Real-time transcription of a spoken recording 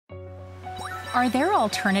Are there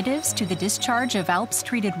alternatives to the discharge of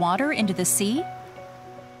ALPS-treated water into the sea?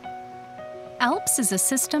 ALPS is a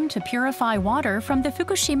system to purify water from the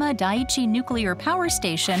Fukushima Daiichi nuclear power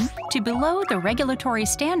station to below the regulatory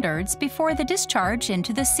standards before the discharge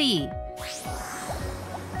into the sea.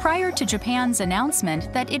 Prior to Japan's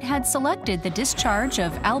announcement that it had selected the discharge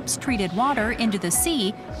of ALPS-treated water into the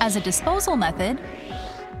sea as a disposal method,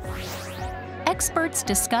 experts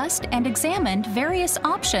discussed and examined various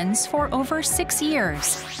options for over 6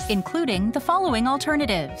 years, including the following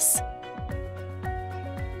alternatives: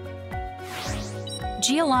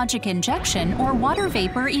 geologic injection or water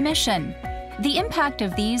vapor emission. The impact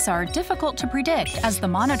of these are difficult to predict as the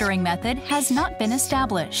monitoring method has not been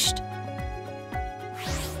established.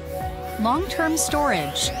 Long-term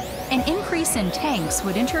storage. An increase in tanks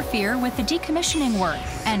would interfere with the decommissioning work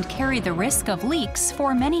and carry the risk of leaks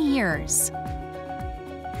for many years.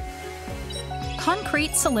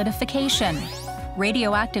 Concrete solidification.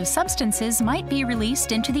 Radioactive substances might be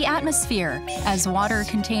released into the atmosphere as water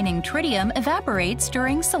containing tritium evaporates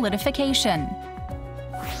during solidification.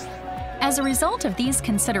 As a result of these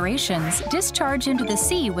considerations, discharge into the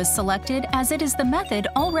sea was selected as it is the method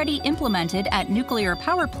already implemented at nuclear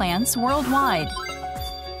power plants worldwide.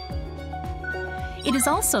 It is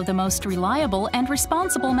also the most reliable and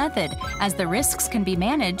responsible method, as the risks can be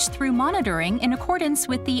managed through monitoring in accordance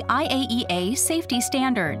with the IAEA safety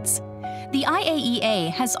standards. The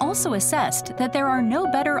IAEA has also assessed that there are no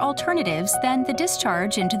better alternatives than the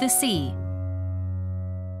discharge into the sea.